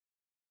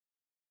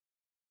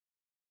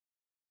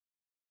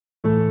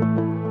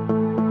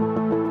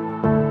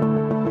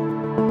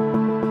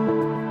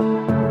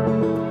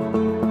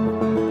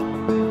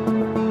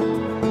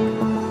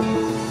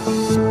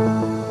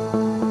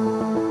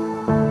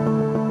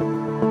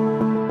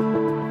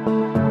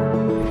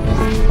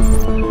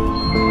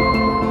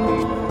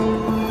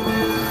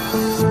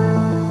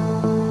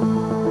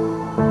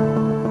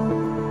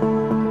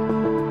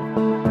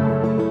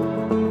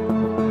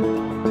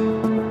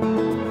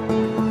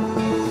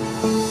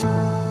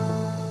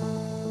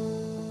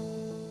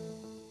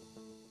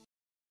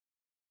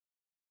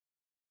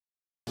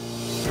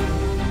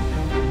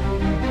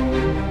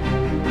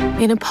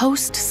In a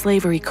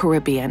post-slavery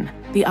Caribbean,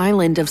 the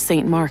island of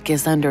St. Mark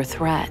is under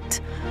threat.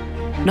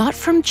 Not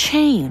from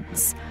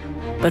chains,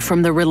 but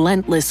from the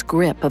relentless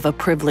grip of a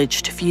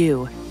privileged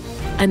few.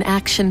 An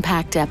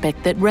action-packed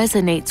epic that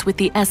resonates with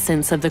the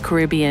essence of the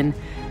Caribbean.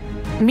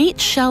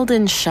 Meet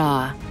Sheldon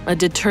Shaw, a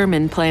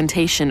determined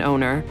plantation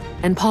owner,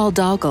 and Paul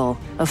Doggle,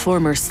 a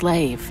former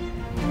slave.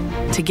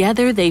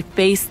 Together, they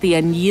face the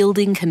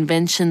unyielding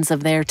conventions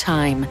of their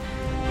time,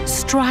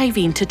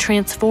 striving to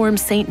transform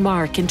St.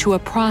 Mark into a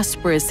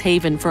prosperous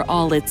haven for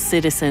all its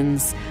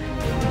citizens.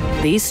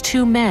 These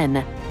two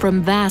men,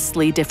 from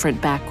vastly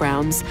different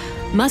backgrounds,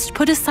 must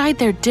put aside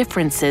their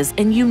differences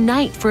and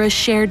unite for a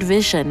shared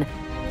vision,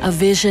 a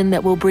vision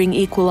that will bring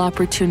equal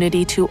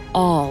opportunity to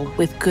all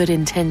with good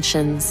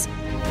intentions.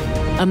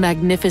 A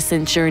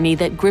magnificent journey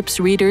that grips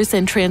readers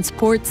and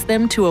transports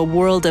them to a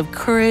world of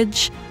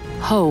courage,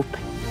 hope,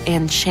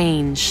 and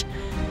change.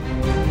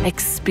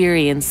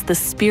 Experience the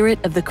spirit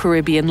of the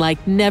Caribbean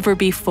like never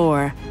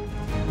before.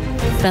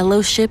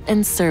 Fellowship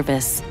and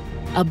Service,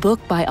 a book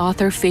by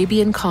author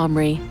Fabian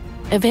Comrie,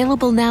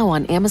 available now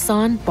on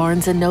Amazon,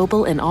 Barnes &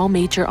 Noble, and all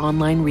major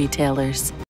online retailers.